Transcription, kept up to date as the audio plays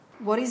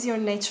What is your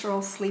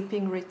natural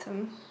sleeping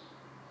rhythm?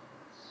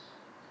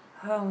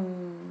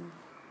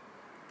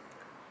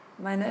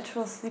 My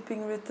natural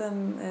sleeping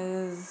rhythm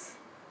is...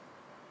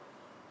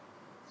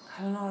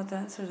 I don't know how to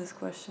answer this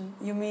question.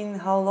 You mean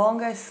how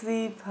long I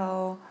sleep,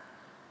 how...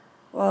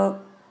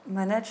 Well,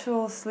 my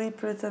natural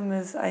sleep rhythm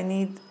is I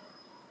need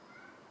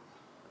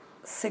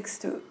 6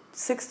 to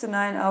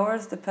 9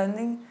 hours,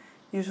 depending.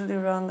 Usually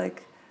around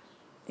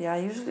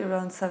usually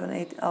around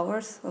 7-8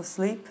 hours of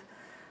sleep.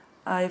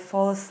 I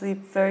fall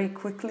asleep very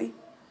quickly.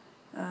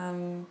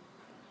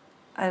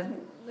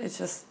 It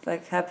just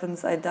like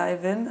happens. I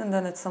dive in, and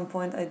then at some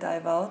point I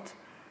dive out,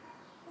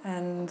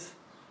 and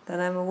then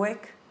I'm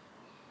awake.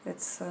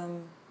 It's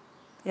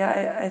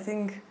I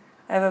think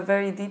I have a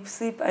very deep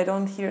sleep. I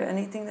don't hear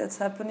anything that's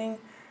happening.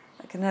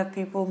 I can have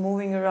people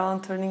moving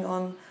around, turning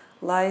on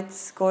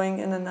lights, going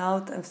in and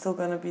out. I'm still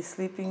gonna be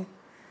sleeping.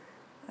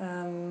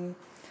 And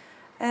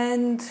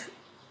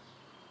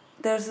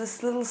there's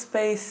this little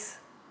space,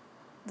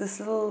 this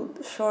little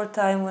short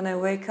time when I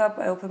wake up,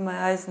 I open my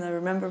eyes and I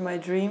remember my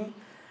dream.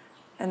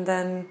 And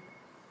then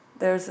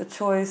there's a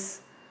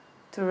choice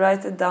to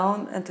write it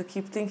down and to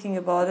keep thinking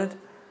about it,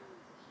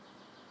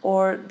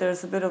 or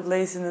there's a bit of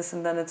laziness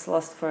and then it's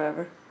lost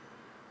forever.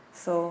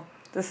 So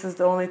this is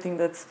the only thing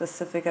that's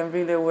specific. I'm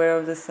really aware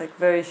of this like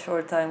very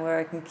short time where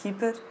I can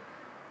keep it,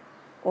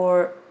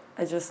 or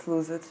I just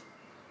lose it.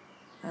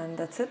 And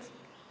that's it.